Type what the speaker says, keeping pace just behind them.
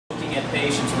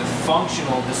patients with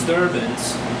functional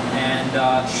disturbance and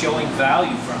showing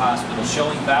value for hospitals,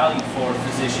 showing value for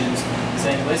physicians,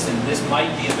 saying, listen, this might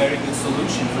be a very good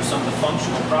solution for some of the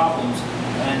functional problems.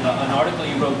 And an article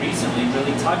you wrote recently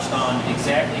really touched on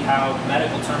exactly how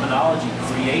medical terminology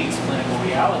creates clinical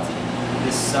reality.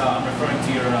 This, I'm referring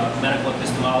to your medical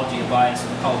epistemology of bias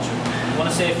and culture. You want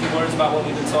to say a few words about what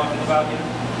we've been talking about here?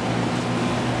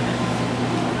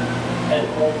 And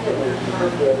also, there's sort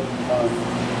of a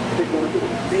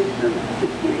distinction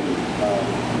between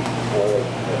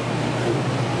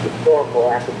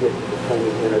historical acquisition between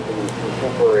and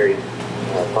contemporary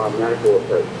biomedical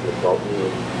approach to consulting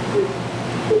is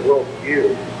the worldview,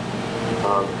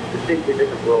 distinctly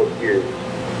different worldview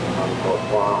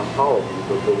for oncology,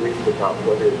 the beliefs about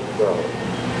what is so.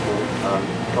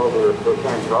 However, for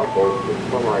Frank Russell, the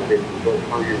summarization both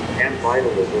science and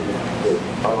vitalism is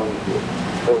biology.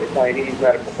 So the Chinese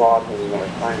medical thought and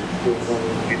science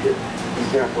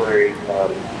contemporary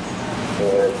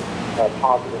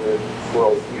positive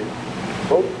worldview.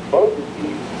 Both of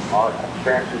these are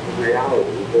abstractions of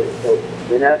reality. So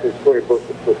in essence, for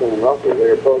Frank Russell, they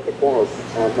are both a form of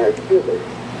metaphysics,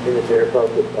 in that they are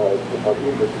both the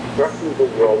construction of the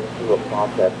world through a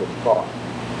process of thought.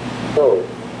 So,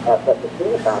 but the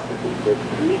thing about this is that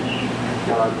each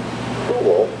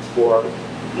tool for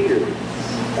use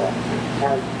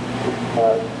has a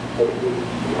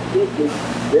completely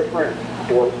different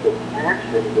course of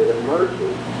action that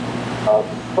emerges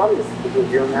from this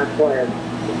behavior, and that's why it's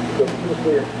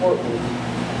critically important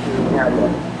to have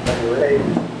an array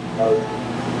of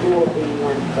tools in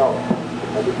oneself.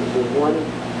 Because in one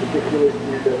particular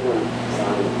issue doesn't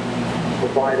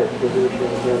provide a solution,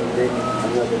 then maybe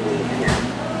another one can.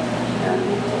 And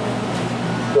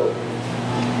so,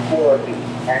 for the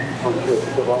acupuncture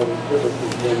providing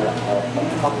services in a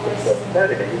comfortable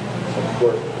setting, of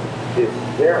course, it's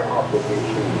their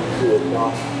obligation to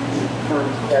adopt the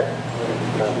current set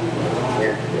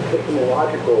and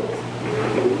epistemological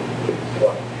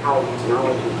how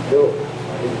knowledge is built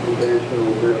in conventional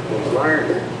medical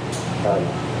environment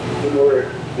in order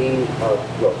to gain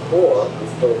rapport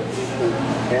with both patients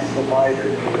and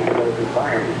providers in those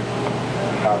environments.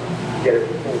 Yet at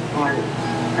the same time, it's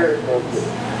critical that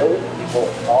those people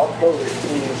also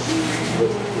retain the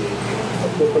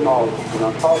epistemology and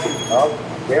ontology of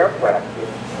their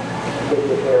practice so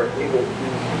that they're able to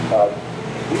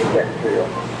use that material.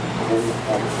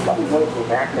 And some knows the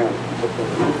background with the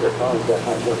user phones that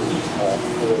might work a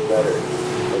little better.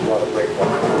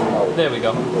 There we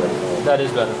go. That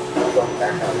is better.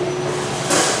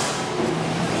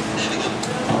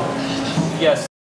 Yes.